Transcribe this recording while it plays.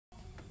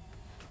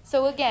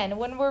So again,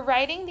 when we're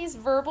writing these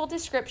verbal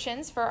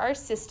descriptions for our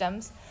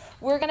systems,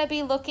 we're going to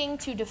be looking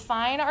to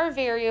define our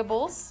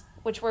variables,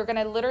 which we're going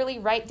to literally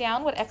write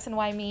down what X and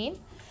Y mean.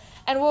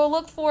 And we'll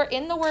look for,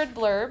 in the word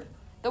blurb,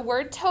 the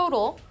word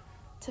total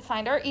to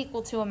find our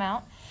equal to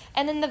amount,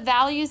 and then the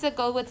values that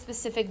go with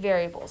specific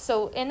variables.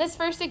 So in this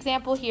first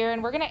example here,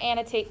 and we're going to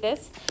annotate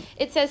this,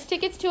 it says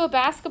tickets to a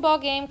basketball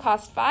game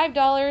cost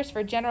 $5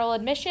 for general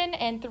admission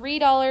and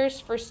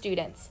 $3 for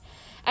students.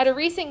 At a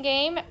recent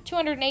game,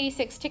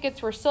 286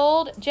 tickets were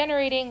sold,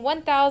 generating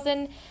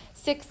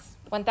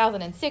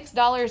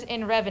 $1,006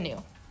 in revenue.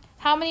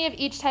 How many of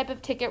each type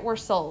of ticket were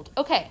sold?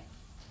 Okay,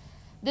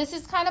 this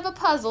is kind of a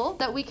puzzle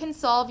that we can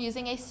solve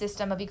using a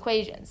system of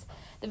equations.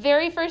 The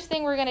very first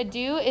thing we're going to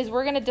do is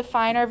we're going to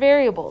define our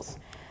variables.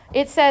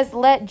 It says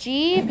let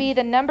G be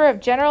the number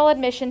of general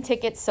admission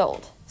tickets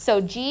sold.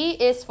 So G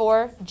is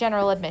for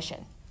general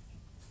admission.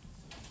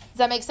 Does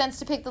that make sense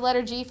to pick the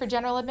letter G for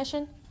general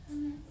admission?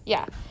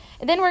 Yeah.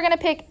 And then we're going to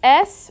pick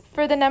S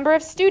for the number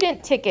of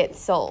student tickets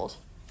sold.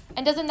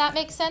 And doesn't that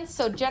make sense?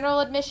 So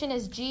general admission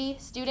is G,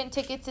 student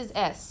tickets is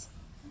S.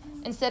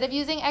 Instead of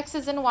using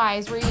X's and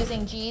Y's, we're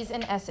using G's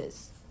and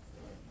S's.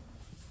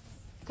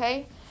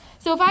 Okay?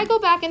 So if I go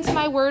back into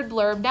my word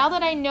blurb, now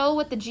that I know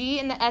what the G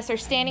and the S are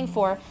standing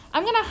for,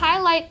 I'm going to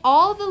highlight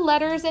all the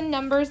letters and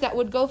numbers that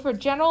would go for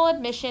general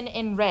admission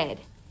in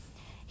red.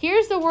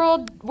 Here's the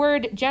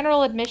word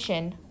general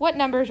admission. What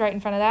number is right in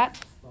front of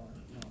that?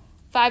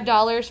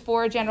 $5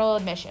 for general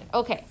admission.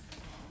 Okay,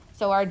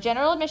 so our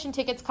general admission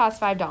tickets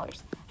cost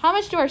 $5. How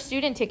much do our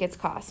student tickets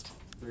cost?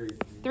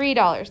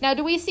 $3. Now,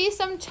 do we see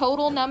some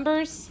total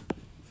numbers?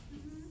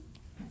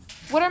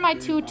 What are my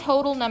two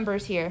total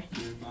numbers here?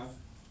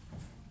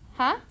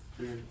 Huh?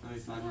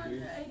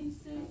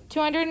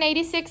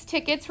 286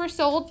 tickets were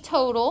sold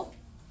total.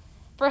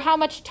 For how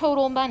much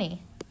total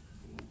money?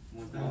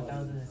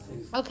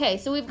 1,006. Okay,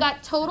 so we've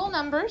got total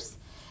numbers,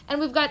 and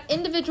we've got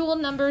individual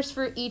numbers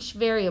for each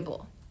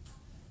variable.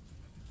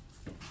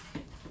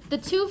 The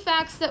two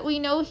facts that we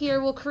know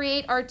here will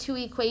create our two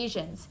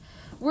equations.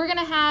 We're going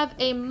to have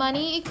a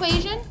money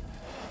equation,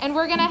 and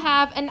we're going to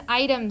have an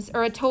items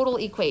or a total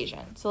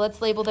equation. So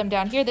let's label them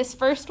down here. This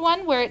first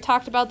one, where it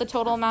talked about the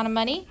total amount of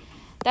money,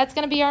 that's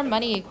going to be our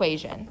money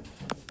equation.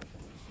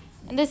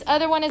 And this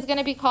other one is going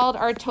to be called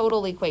our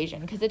total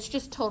equation, because it's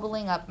just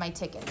totaling up my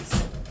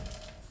tickets.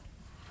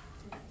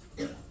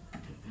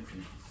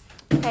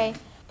 Okay,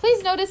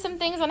 please notice some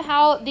things on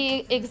how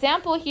the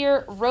example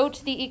here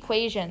wrote the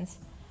equations.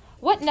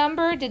 What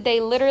number did they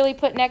literally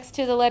put next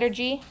to the letter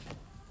G?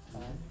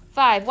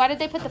 5. Why did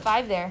they put the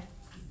 5 there?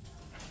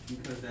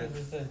 Because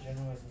that's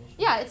general admission.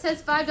 Yeah, it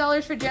says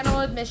 $5 for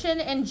general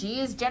admission, and G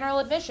is general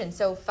admission,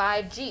 so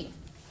 5G.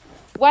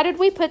 Why did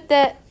we put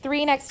the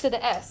 3 next to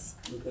the S?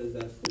 Because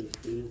that's for the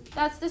student.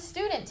 That's the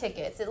student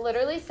tickets. It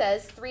literally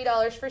says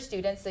 $3 for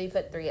students, so you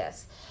put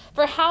 3S.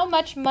 For how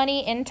much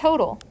money in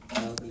total?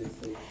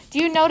 1,006. Do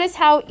you notice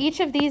how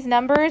each of these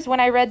numbers, when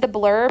I read the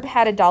blurb,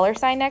 had a dollar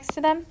sign next to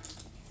them?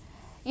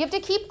 You have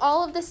to keep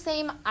all of the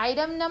same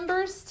item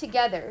numbers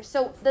together.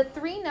 So the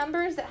 3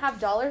 numbers that have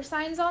dollar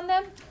signs on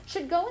them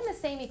should go in the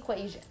same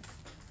equation.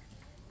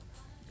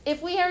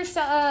 If we are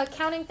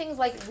counting things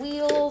like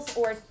wheels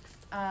or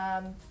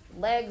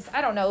legs,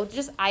 I don't know,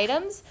 just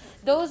items,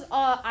 those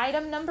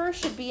item numbers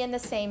should be in the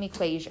same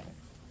equation.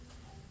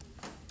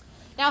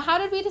 Now, how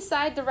did we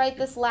decide to write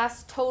this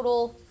last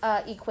total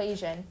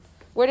equation?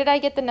 Where did I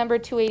get the number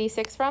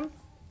 286 from?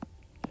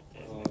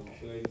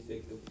 286 is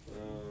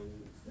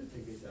the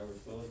tickets that were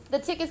sold. The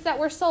tickets that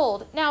were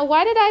sold. Now,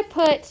 why did I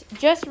put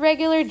just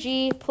regular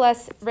G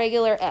plus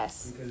regular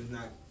S? Because it's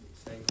not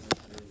saying how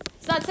much it is.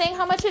 It's not saying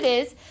how much it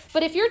is,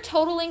 but if you're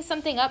totaling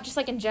something up, just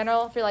like in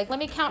general, if you're like, let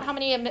me count how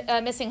many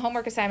missing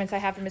homework assignments I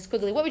have for Miss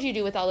Quigley, what would you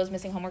do with all those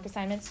missing homework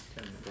assignments?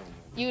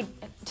 Did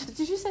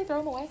you say throw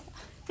them away?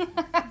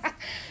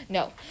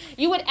 No.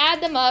 You would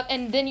add them up,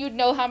 and then you'd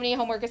know how many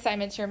homework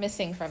assignments you're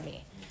missing from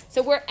me.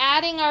 So we're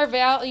adding our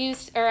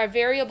values or our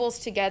variables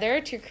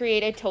together to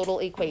create a total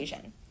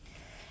equation.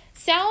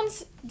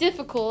 Sounds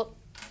difficult,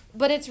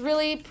 but it's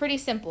really pretty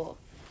simple.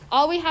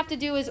 All we have to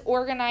do is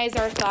organize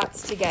our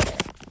thoughts together.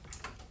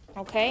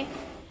 Okay?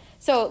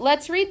 So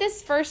let's read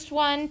this first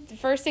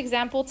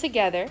example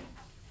together.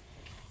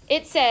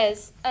 It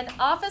says, an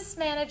office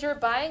manager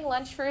buying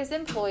lunch for his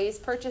employees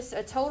purchased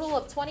a total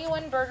of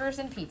 21 burgers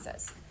and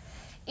pizzas.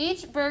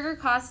 Each burger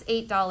costs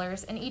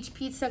 $8 and each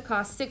pizza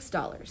costs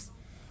 $6.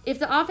 If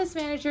the office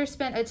manager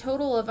spent a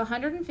total of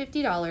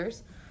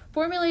 $150,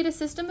 formulate a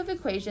system of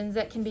equations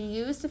that can be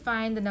used to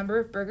find the number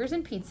of burgers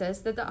and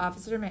pizzas that the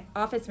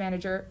office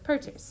manager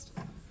purchased.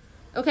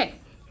 Okay,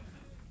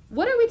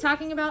 what are we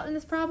talking about in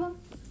this problem?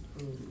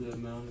 The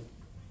amount of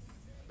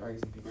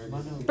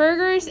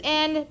burgers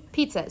and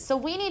pizzas. So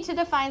we need to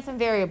define some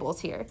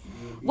variables here.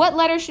 What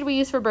letter should we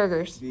use for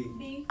burgers?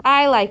 B.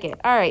 I like it.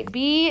 All right,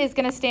 B is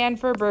going to stand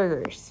for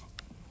burgers.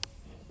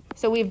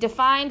 So we've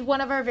defined one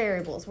of our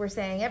variables. We're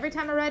saying every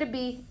time I write a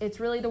B,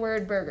 it's really the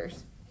word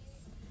burgers.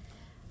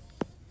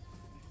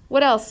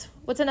 What else?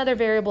 What's another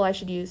variable I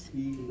should use?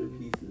 P for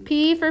pizza.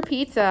 P for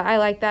pizza. I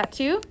like that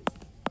too.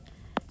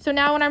 So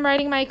now when I'm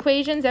writing my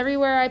equations,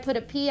 everywhere I put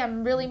a P,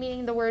 I'm really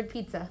meaning the word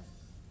pizza.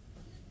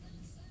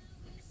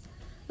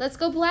 Let's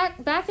go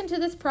back into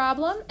this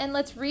problem and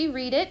let's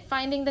reread it,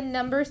 finding the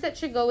numbers that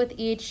should go with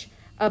each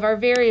of our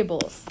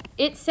variables.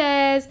 It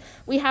says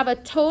we have a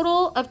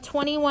total of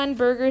 21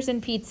 burgers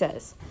and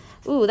pizzas.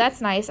 Ooh,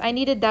 that's nice. I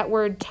needed that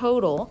word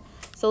total.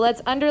 So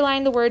let's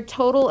underline the word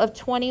total of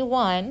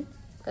 21.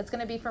 That's going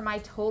to be for my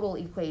total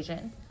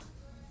equation.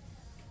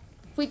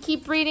 If we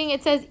keep reading,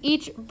 it says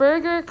each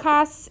burger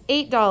costs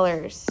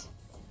 $8.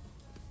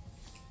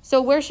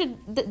 So where should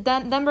the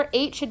number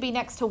 8 should be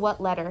next to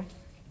what letter?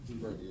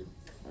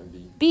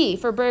 B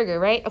for burger,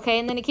 right? Okay,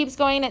 and then it keeps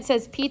going and it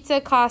says pizza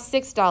costs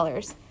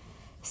 $6.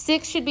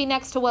 6 should be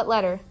next to what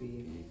letter?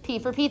 P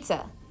for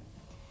pizza.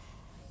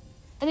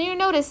 And then you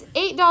notice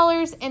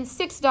 $8 and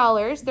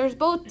 $6, there's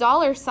both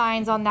dollar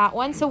signs on that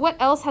one. So what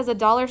else has a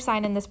dollar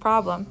sign in this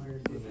problem?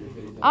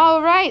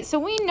 All right, so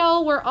we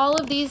know where all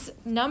of these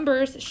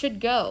numbers should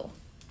go.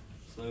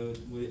 So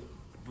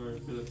for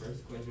the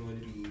first question,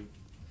 would it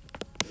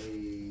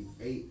be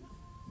a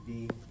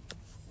 8b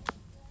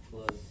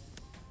plus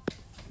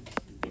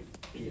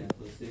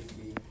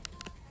 6b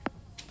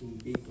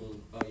equals,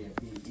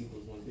 p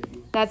equals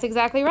 150? That's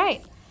exactly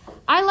right.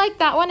 I like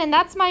that one, and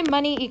that's my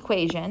money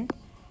equation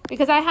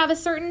because I have a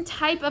certain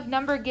type of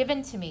number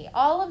given to me.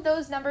 All of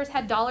those numbers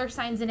had dollar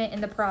signs in it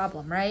in the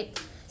problem, right?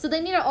 So they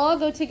need to all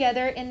go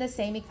together in the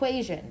same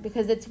equation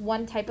because it's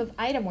one type of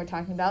item we're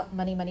talking about,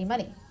 money, money,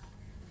 money.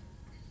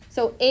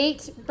 So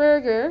 8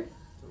 burger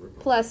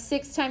plus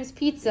 6 times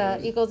pizza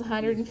equals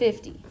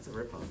 150. That's a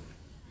ripoff.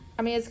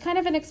 I mean, it's kind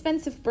of an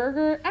expensive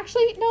burger.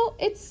 Actually, no,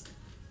 it's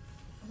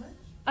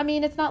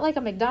not like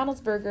a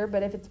McDonald's burger,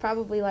 but if it's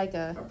probably like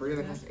A burger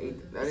that costs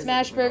 $8.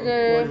 Smash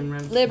Burger,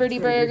 Liberty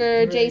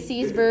Burger,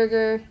 JC's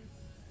Burger.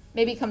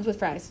 Maybe it comes with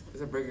fries.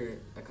 It's a burger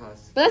that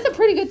costs. But that's a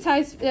pretty good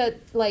size,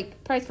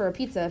 price for a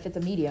pizza if it's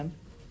a medium.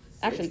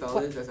 Actually,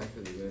 $6, that's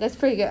actually good. that's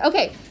pretty good.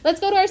 Okay, let's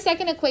go to our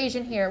second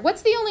equation here.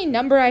 What's the only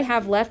number I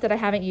have left that I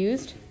haven't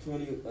used?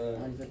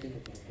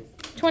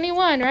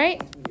 21,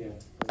 right? Yeah.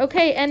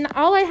 Okay, and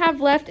all I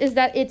have left is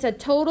that it's a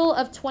total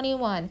of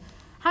 21.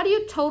 How do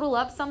you total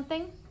up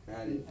something?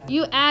 Add it.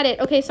 You add it.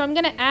 Okay, so I'm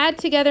going to add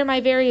together my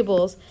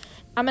variables.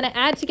 I'm going to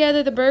add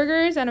together the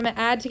burgers, and I'm going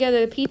to add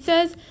together the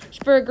pizzas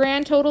for a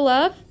grand total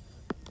of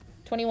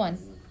 21.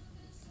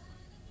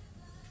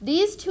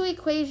 These two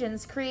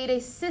equations create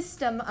a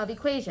system of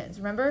equations.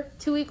 Remember,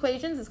 two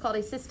equations is called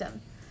a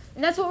system.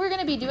 And that's what we're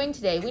going to be doing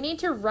today. We need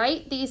to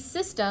write these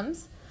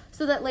systems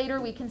so that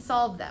later we can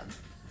solve them.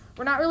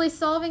 We're not really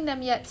solving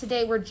them yet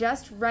today. We're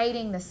just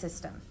writing the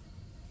system.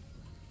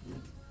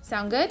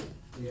 Sound good?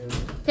 Yeah.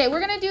 Okay, we're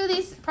going to do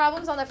these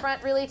problems on the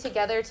front really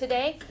together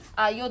today.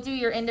 You'll do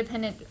your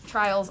independent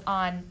trials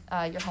on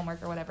your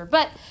homework or whatever.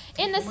 But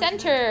in the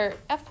center,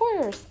 of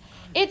course,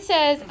 it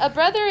says a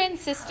brother and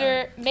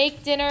sister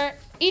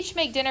each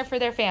make dinner for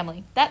their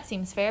family. That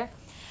seems fair.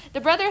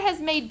 The brother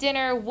has made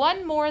dinner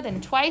one more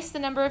than twice the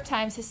number of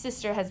times his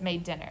sister has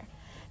made dinner.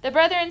 The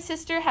brother and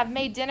sister have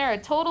made dinner a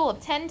total of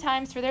 10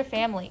 times for their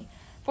family.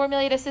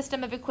 Formulate a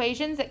system of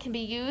equations that can be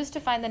used to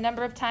find the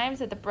number of times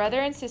that the brother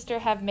and sister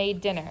have made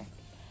dinner.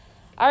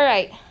 All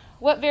right,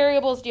 what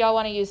variables do y'all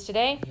want to use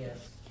today? Yes.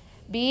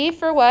 B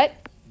for what?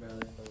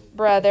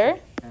 Brother.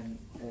 And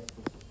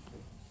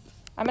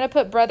I'm going to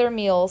put brother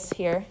meals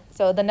here.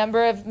 So the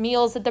number of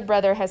meals that the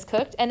brother has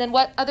cooked. And then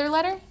what other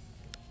letter?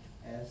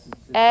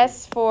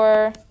 S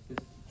for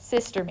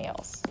sister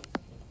meals.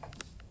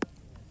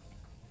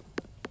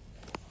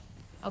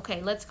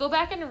 Okay, let's go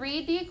back and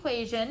read the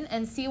equation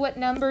and see what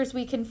numbers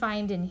we can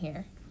find in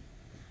here.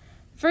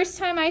 First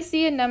time I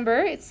see a number,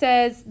 it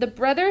says the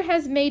brother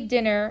has made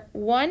dinner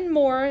one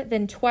more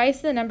than twice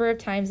the number of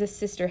times the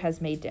sister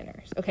has made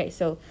dinners. Okay,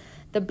 so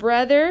the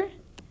brother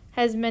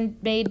has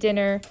made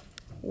dinner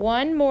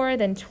one more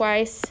than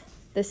twice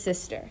the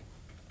sister.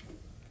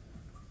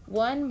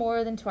 One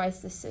more than twice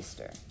the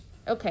sister.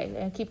 Okay,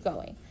 and keep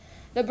going.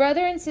 The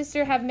brother and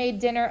sister have made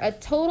dinner a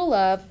total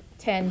of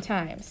 10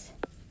 times.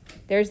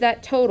 There's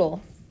that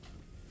total.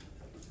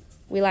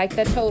 We like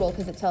that total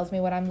because it tells me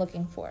what I'm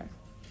looking for.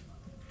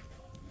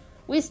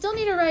 We still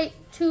need to write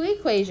two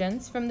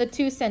equations from the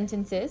two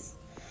sentences,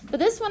 but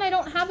this one I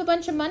don't have a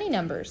bunch of money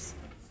numbers.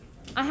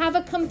 I have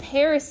a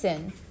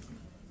comparison.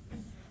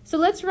 So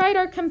let's write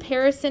our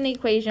comparison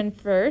equation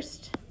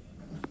first.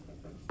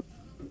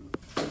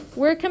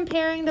 We're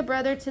comparing the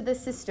brother to the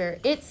sister.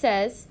 It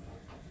says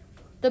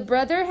the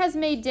brother has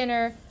made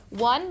dinner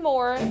one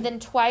more than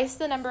twice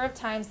the number of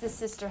times the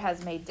sister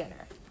has made dinner.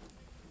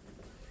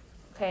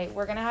 Okay,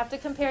 we're going to have to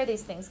compare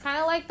these things. Kind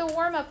of like the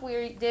warm-up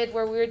we did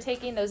where we were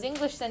taking those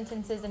English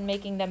sentences and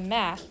making them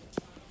math.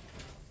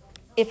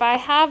 If I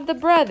have the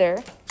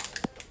brother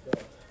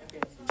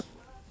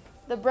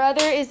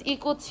is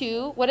equal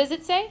to, what does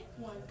it say?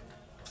 1.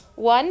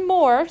 1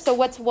 more. So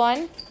what's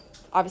 1?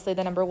 Obviously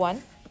the number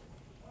 1.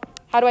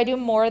 How do I do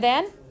more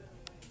than?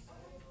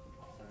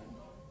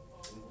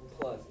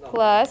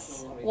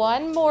 Plus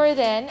 1 more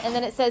than, and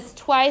then it says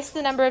twice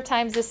the number of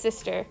times the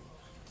sister.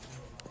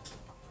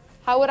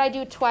 How would I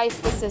do twice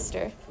the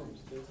sister?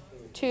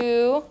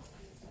 2s.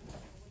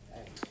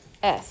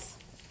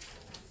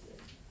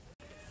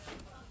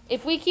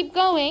 If we keep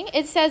going,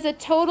 it says a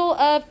total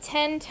of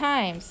 10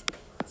 times.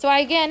 So I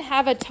again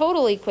have a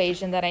total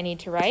equation that I need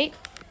to write.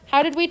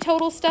 How did we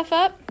total stuff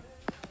up?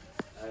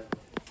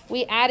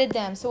 We added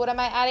them. So what am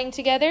I adding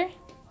together?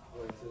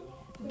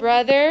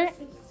 Brother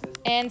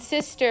and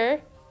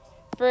sister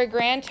for a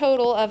grand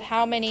total of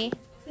how many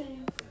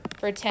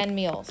for 10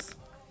 meals?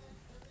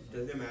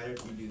 Does it matter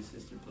if you do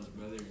sister plus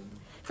brother?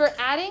 For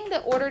adding,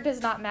 the order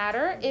does not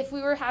matter. If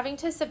we were having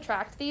to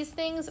subtract these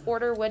things,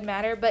 order would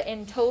matter. But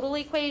in total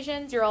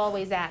equations, you're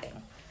always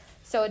adding.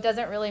 So it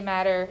doesn't really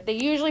matter. They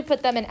usually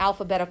put them in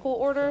alphabetical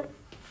order.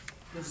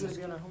 This is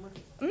gonna homework?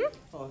 Mhm.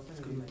 Oh, it's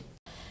gonna be.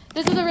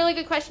 This is a really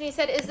good question. He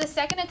said, is the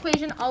second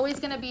equation always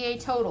going to be a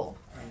total?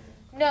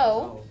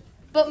 No,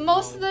 but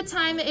most of the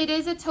time it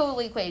is a total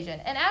equation.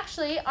 And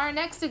actually, our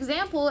next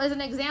example is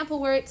an example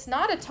where it's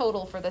not a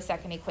total for the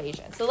second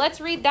equation. So let's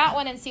read that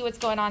one and see what's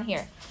going on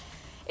here.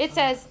 It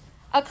says,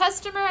 a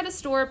customer at a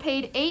store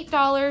paid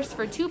 $8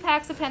 for 2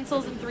 packs of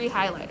pencils and 3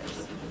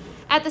 highlighters.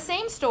 At the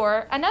same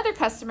store, another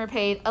customer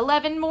paid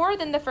 $11 more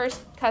than the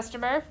first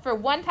customer for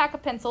 1 pack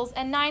of pencils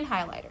and 9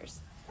 highlighters.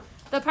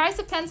 The price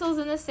of pencils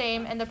is the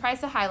same, and the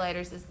price of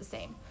highlighters is the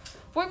same.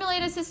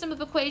 Formulate a system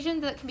of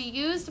equations that can be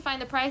used to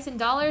find the price in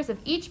dollars of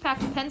each pack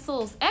of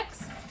pencils,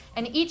 X,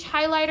 and each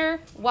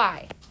highlighter,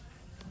 Y.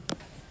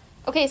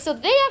 Okay, so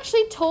they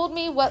actually told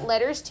me what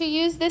letters to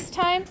use this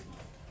time.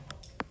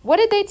 What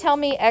did they tell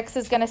me X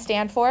is going to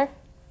stand for?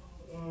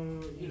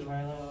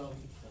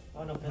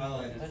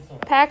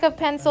 Pack of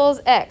pencils,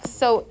 X.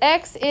 So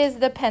X is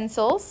the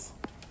pencils.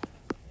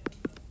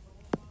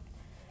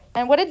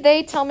 And what did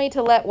they tell me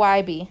to let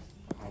Y be?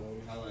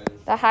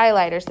 The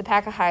highlighters, the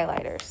pack of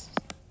highlighters.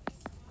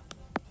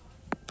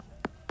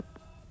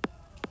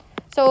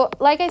 So,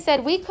 like I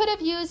said, we could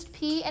have used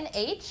P and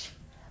H,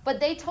 but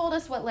they told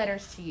us what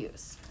letters to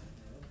use.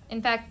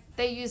 In fact,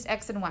 they used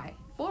X and Y.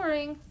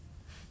 Boring.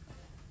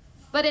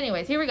 But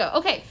anyways, here we go.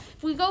 Okay,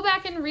 if we go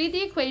back and read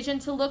the equation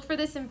to look for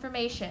this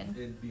information.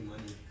 It'd be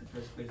money. The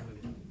first equation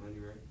would be money,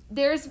 right?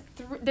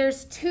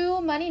 There's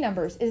 2 money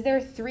numbers. Is there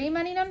 3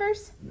 money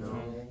numbers?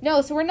 No.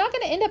 No, so we're not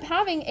going to end up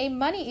having a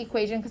money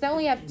equation because I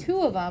only have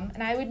 2 of them,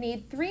 and I would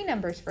need 3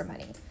 numbers for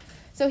money.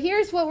 So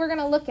here's what we're going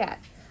to look at.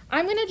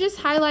 I'm going to just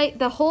highlight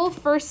the whole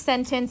first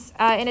sentence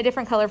in a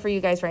different color for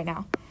you guys right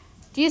now.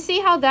 Do you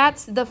see how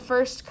that's the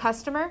first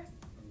customer?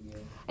 Yeah.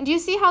 And do you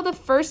see how the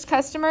first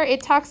customer,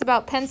 it talks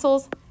about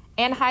pencils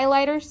and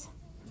highlighters?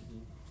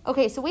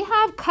 Okay, so we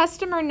have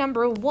customer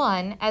number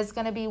 1 as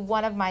going to be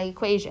one of my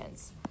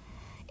equations.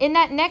 In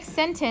that next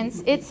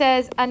sentence, it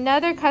says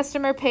another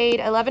customer paid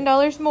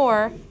 $11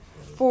 more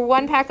for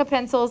 1 pack of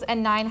pencils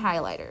and 9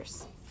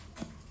 highlighters.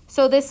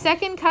 So the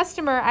second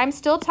customer, I'm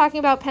still talking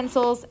about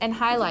pencils and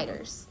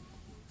highlighters.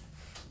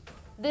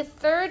 The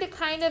third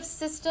kind of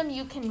system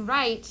you can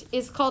write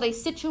is called a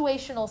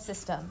situational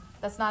system.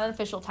 That's not an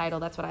official title.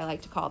 That's what I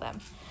like to call them.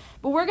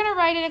 But we're going to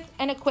write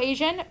an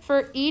equation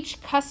for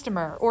each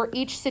customer or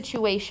each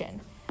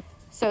situation.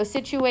 So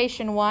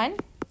situation 1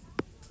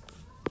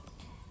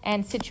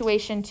 and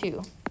situation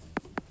 2.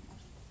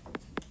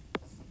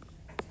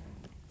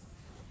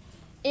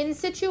 In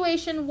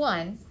situation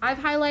 1, I've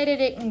highlighted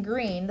it in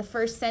green, the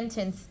first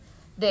sentence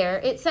there.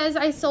 It says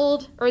I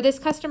sold, or this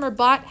customer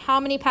bought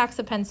how many packs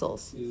of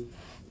pencils?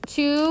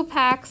 2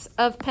 packs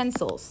of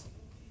pencils.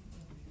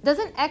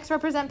 Doesn't X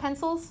represent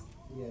pencils?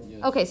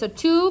 Yes. Okay, so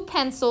 2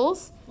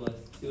 pencils. Plus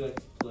 2x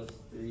plus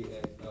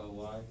 3x,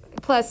 y.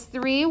 Plus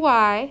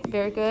 3y,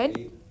 very good,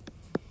 8.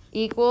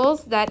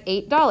 equals that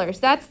 $8.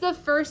 That's the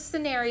first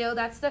scenario,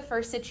 that's the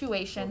first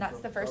situation, that's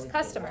the first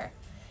customer.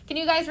 Can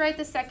you guys write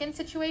the second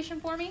situation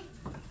for me?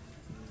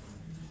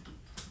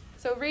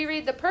 So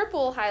reread the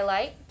purple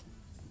highlight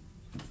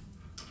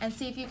and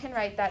see if you can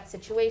write that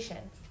situation.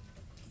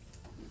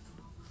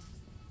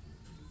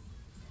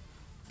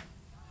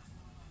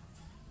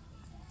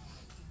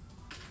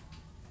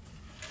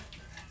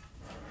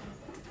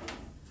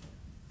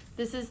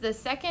 This is the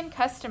second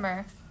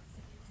customer.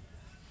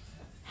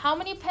 How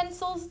many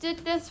pencils did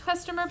this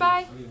customer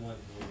buy? I mean, 1.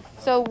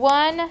 So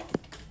 1,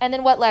 and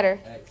then what letter?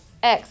 X.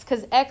 X,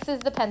 because X is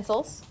the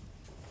pencils.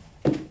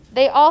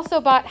 They also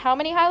bought how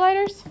many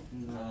highlighters?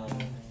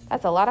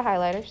 That's a lot of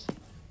highlighters.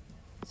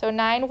 So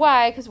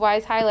 9Y, because Y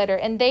is highlighter.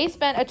 And they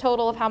spent a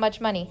total of how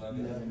much money?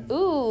 11.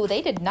 Ooh,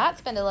 they did not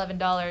spend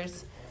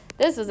 $11.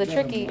 This was a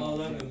tricky.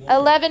 11 more.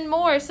 11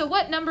 more. So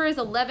what number is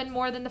 11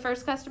 more than the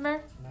first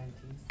customer?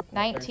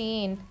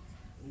 19.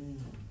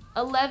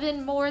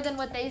 11 more than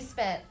what they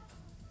spent.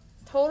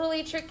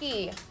 Totally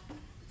tricky.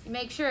 You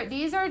make sure.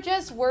 These are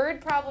just word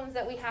problems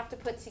that we have to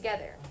put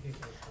together.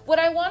 What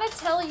I want to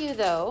tell you,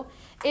 though,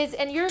 is,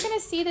 and you're going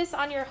to see this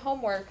on your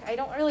homework. I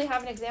don't really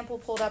have an example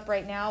pulled up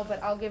right now,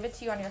 but I'll give it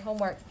to you on your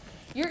homework.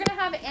 You're going to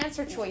have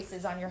answer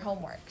choices on your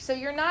homework. So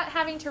you're not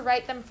having to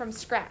write them from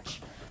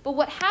scratch. But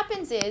what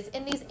happens is,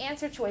 in these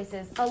answer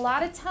choices, a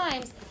lot of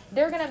times,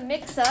 they're going to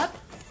mix up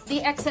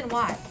the X and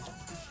Y.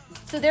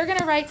 So they're going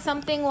to write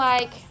something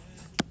like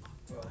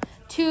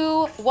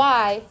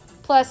 2y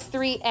plus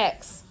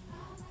 3x.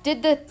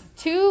 Did the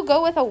 2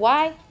 go with a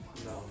y?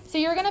 No. So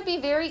you're going to be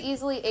very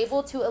easily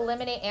able to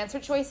eliminate answer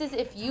choices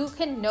if you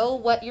can know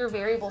what your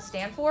variables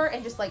stand for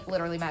and just like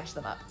literally match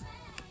them up.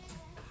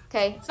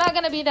 Okay, it's not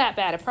going to be that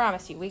bad, I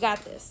promise you. We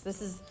got this.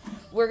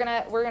 We're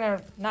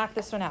gonna knock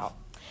this one out.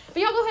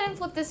 But y'all go ahead and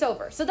flip this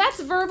over. So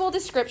that's verbal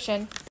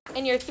description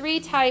and your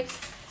 3 types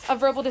of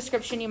verbal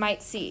description you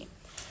might see.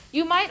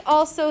 You might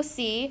also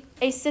see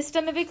a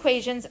system of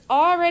equations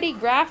already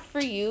graphed for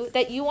you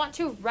that you want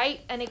to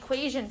write an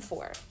equation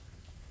for.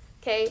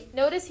 Okay,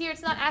 notice here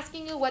it's not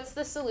asking you what's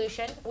the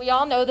solution. We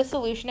all know the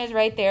solution is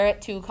right there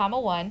at 2,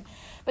 1,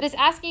 but it's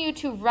asking you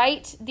to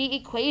write the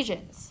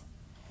equations.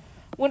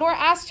 When we're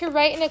asked to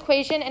write an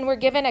equation and we're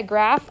given a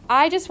graph,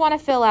 I just want to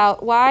fill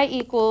out y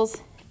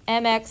equals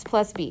mx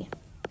plus b.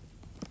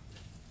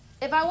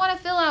 If I want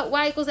to fill out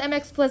y equals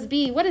mx plus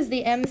b, what does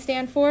the m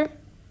stand for?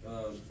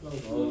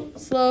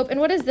 Slope. And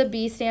what does the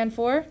b stand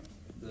for?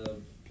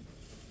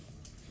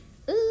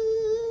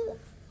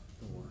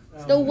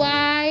 The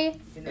y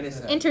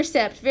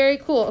intercept. Very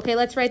cool. Okay,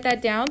 let's write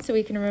that down so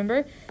we can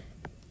remember.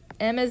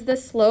 M is the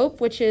slope,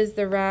 which is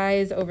the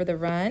rise over the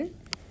run.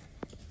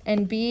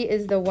 And b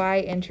is the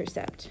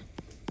y-intercept.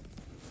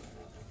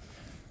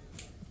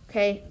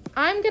 Okay,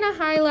 I'm going to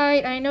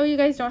highlight, I know you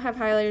guys don't have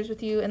highlighters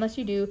with you, unless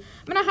you do.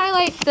 I'm going to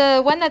highlight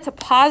the one that's a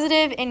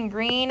positive in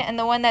green and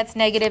the one that's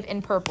negative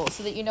in purple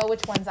so that you know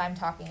which ones I'm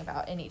talking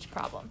about in each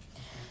problem.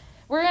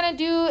 We're going to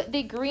do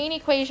the green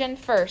equation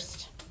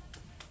first.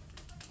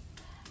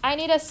 I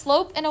need a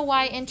slope and a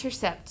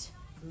y-intercept.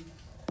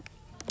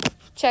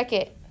 Check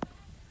it.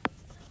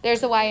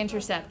 There's the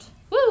y-intercept.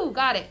 Woo,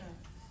 got it.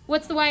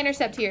 What's the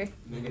y-intercept here?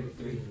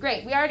 -3.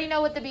 Great. We already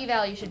know what the b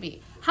value should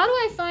be. How do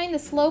I find the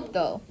slope,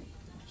 though?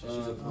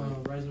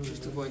 Choose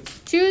 2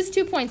 points. Choose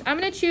 2 points. I'm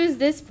going to choose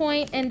this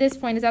point and this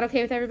point. Is that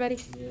okay with everybody?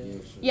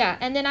 Yeah.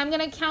 And then I'm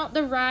going to count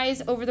the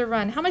rise over the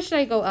run. How much should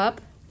I go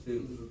up?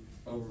 2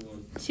 over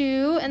 1.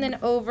 2 and then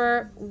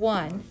over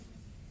 1.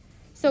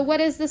 So what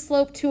is the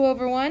slope 2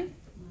 over 1?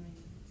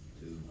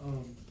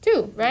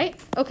 2, right?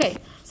 Okay.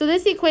 So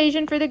this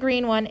equation for the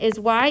green one is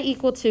y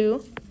equal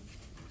to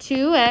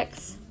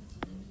 2x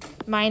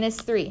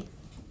minus 3.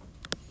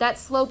 That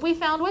slope we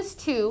found was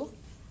 2,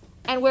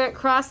 and where it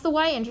crossed the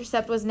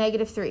y-intercept was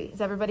 -3.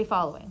 Is everybody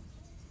following?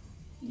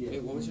 Yeah.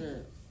 Wait, what was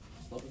your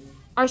slope again?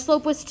 Our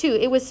slope was 2.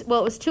 It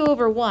was 2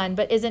 over 1,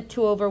 but isn't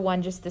 2 over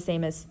 1 just the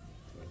same as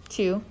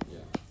 2?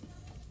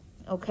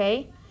 Yeah.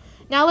 Okay.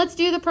 Now let's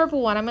do the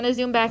purple one. I'm going to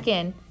zoom back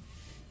in.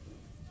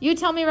 You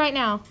tell me right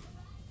now.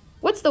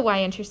 What's the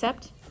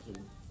y-intercept?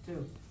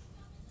 2.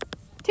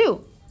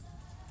 2.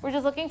 We're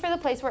just looking for the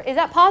place where, is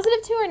that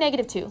 +2 or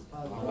 -2?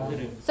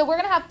 Positive. So we're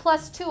going to have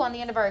 +2 on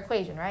the end of our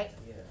equation, right?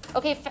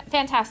 Okay,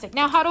 fantastic.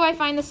 Now how do I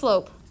find the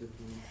slope? 2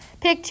 points.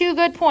 Pick 2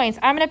 good points.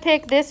 I'm going to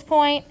pick this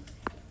point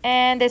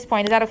and this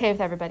point. Is that okay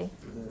with everybody?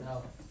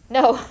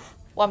 No.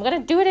 Well, I'm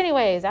going to do it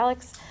anyways,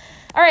 Alex.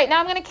 All right, now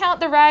I'm going to count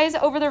the rise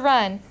over the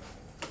run.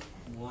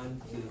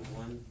 1, 2,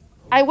 1.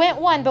 I went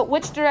 1, but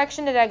which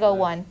direction did I go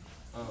 1?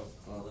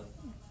 Left.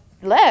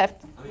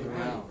 Left? I mean,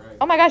 right.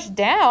 Oh my gosh,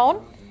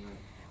 down.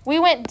 We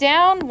went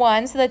down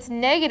 1, so that's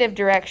negative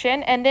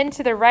direction. And then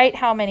to the right,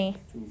 how many?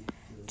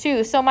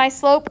 2. So my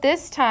slope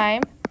this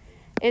time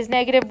is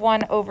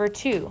 -1 over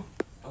 2.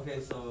 Okay,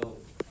 so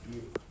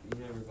you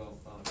never go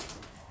up.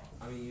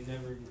 I mean, you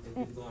never, if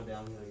it's going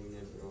downhill, you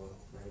never go up,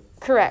 right?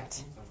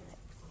 Correct. Okay.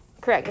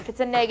 Correct. If it's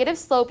a negative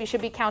slope, you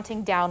should be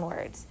counting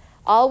downwards.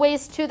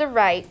 Always to the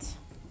right.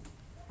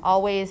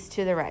 Always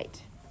to the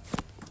right.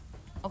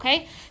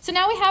 Okay, so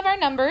now we have our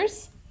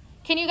numbers.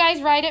 Can you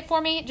guys write it for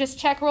me? Just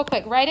check real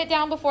quick. Write it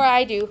down before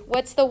I do.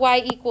 What's the y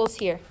equals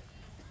here?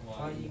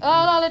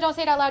 Oh, no, don't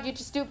say it out loud. You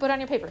just put it on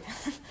your paper.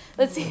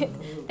 Let's see.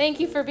 Thank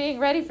you for being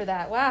ready for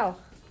that. Wow.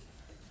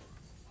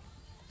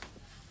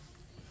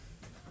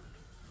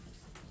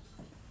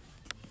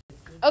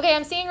 Okay,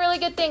 I'm seeing really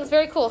good things.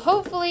 Very cool.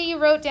 Hopefully you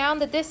wrote down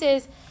that this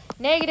is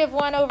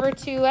 -1 over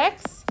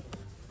 2x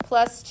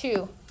plus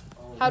 2.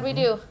 How'd we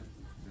do?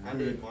 I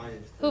did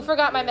minus. Who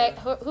forgot my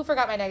who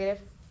forgot my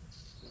negative?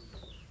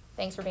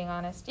 Thanks for being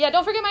honest. Yeah,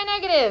 don't forget my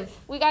negative.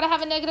 We got to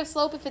have a negative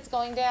slope if it's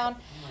going down.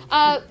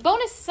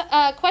 Bonus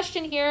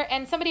question here,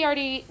 and somebody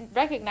already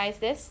recognized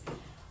this.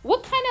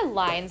 What kind of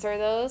lines are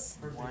those?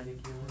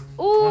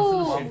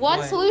 Ooh,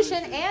 one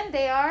solution, and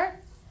they are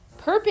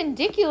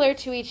perpendicular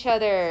to each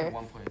other.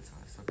 1 point, so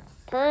I still got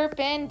it.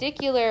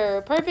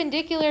 Perpendicular.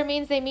 Perpendicular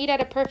means they meet at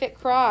a perfect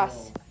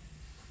cross.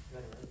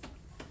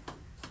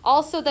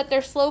 Also that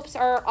their slopes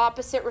are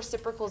opposite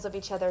reciprocals of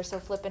each other, so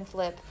flip and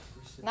flip.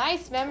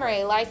 Nice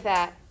memory, like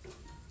that.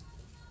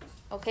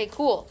 Okay,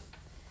 cool.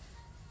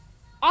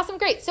 Awesome,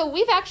 great. So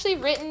we've actually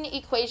written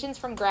equations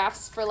from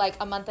graphs for like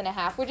a month and a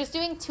half. We're just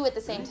doing 2 at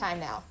the same time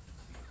now.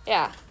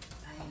 Yeah.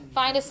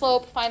 Find a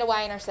slope, find a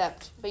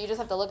y-intercept, but you just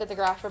have to look at the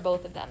graph for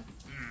both of them.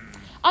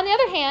 On the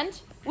other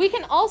hand, we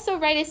can also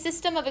write a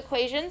system of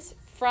equations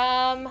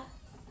from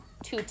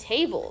 2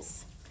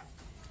 tables.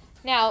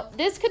 Now,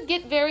 this could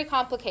get very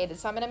complicated,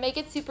 so I'm going to make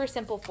it super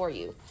simple for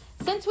you.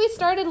 Since we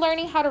started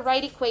learning how to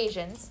write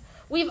equations,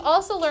 we've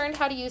also learned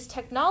how to use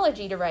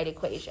technology to write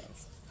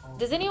equations.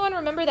 Does anyone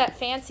remember that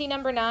fancy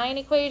number 9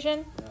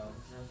 equation?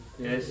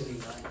 Yes.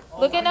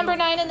 Look at number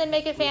 9 and then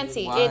make it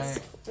fancy. It's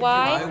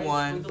y.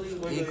 y1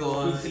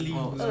 equals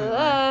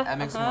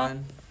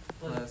mx1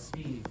 plus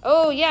b.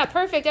 Oh, yeah,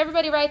 perfect.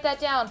 Everybody write that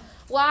down.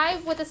 Y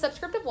with a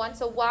subscript of 1,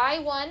 so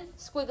y1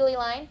 squiggly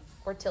line,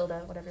 or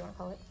tilde, whatever you want to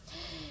call it,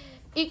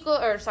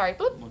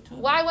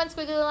 y1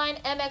 squiggly line,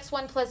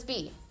 mx1 plus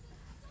b.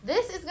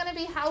 This is going to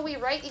be how we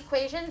write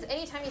equations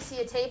anytime you see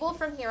a table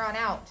from here on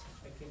out.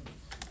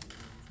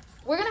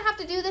 We're going to have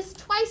to do this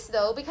twice,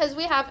 though, because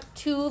we have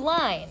 2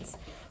 lines.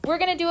 We're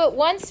going to do it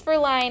once for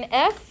line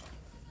F,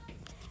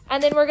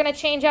 and then we're going to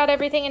change out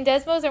everything in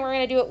Desmos, and we're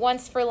going to do it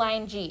once for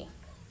line G.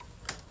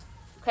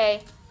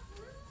 Okay?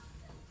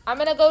 I'm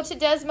going to go to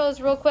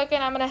Desmos real quick,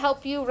 and I'm going to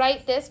help you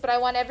write this, but I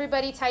want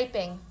everybody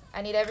typing.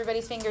 I need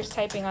everybody's fingers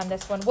typing on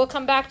this one. We'll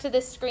come back to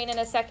this screen in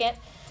a second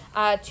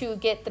to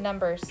get the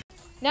numbers.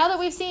 Now that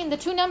we've seen the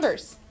 2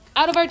 numbers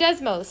out of our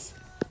Desmos,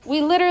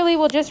 we literally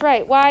will just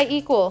write y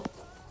equal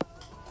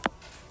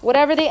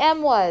whatever the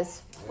m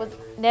was. It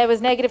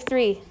was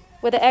 -3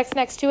 with an x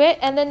next to it,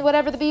 and then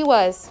whatever the b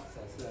was.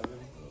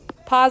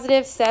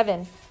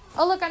 +7.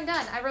 Oh, look, I'm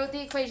done. I wrote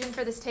the equation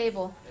for this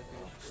table.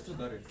 There's 2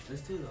 better.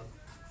 There's 2 though.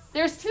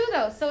 There's 2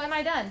 though, so am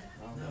I done?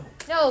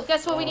 No,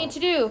 guess what we need to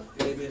do?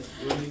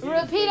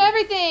 Repeat Did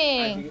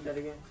everything. you get that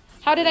again?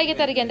 How did I get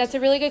that again? That's a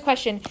really good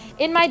question.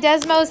 In my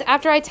Desmos,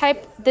 after I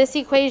type this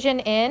equation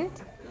in,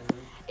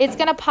 it's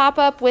going to pop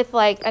up with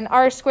like an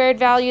r²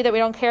 value that we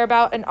don't care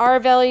about, an r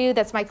value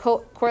that's my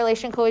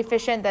correlation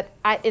coefficient that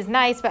is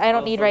nice, but I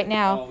don't need right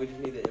now. Oh, we just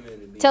need the M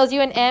and the B. Tells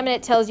you an m and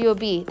it tells you a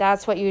b.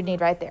 That's what you would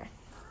need right there.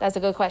 That's a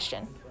good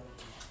question.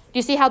 Do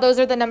you see how those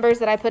are the numbers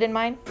that I put in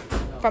mine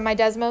from my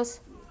Desmos?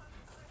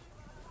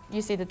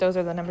 You see that those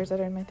are the numbers that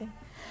are in my thing?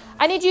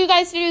 I need you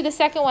guys to do the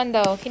second one,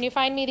 though. Can you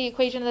find me the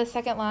equation of the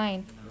second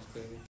line?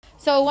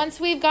 So once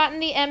we've gotten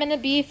the m and the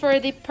b for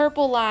the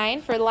purple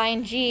line, for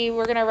line G,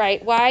 we're going to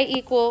write y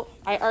equal,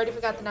 I already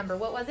forgot the number.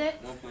 What was it?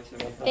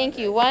 1.75. Thank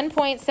you.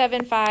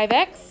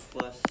 1.75x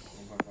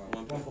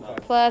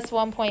plus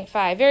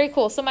 1.5. Very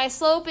cool. So my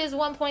slope is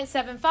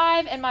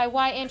 1.75 and my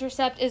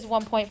y-intercept is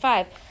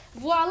 1.5.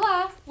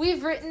 Voila!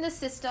 We've written the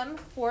system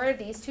for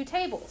these 2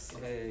 tables.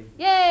 Hey.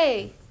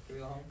 Yay! Can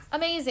we go home?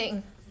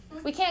 Amazing.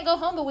 We can't go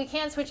home, but we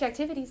can switch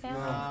activities now.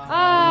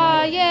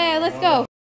 Yeah, let's go.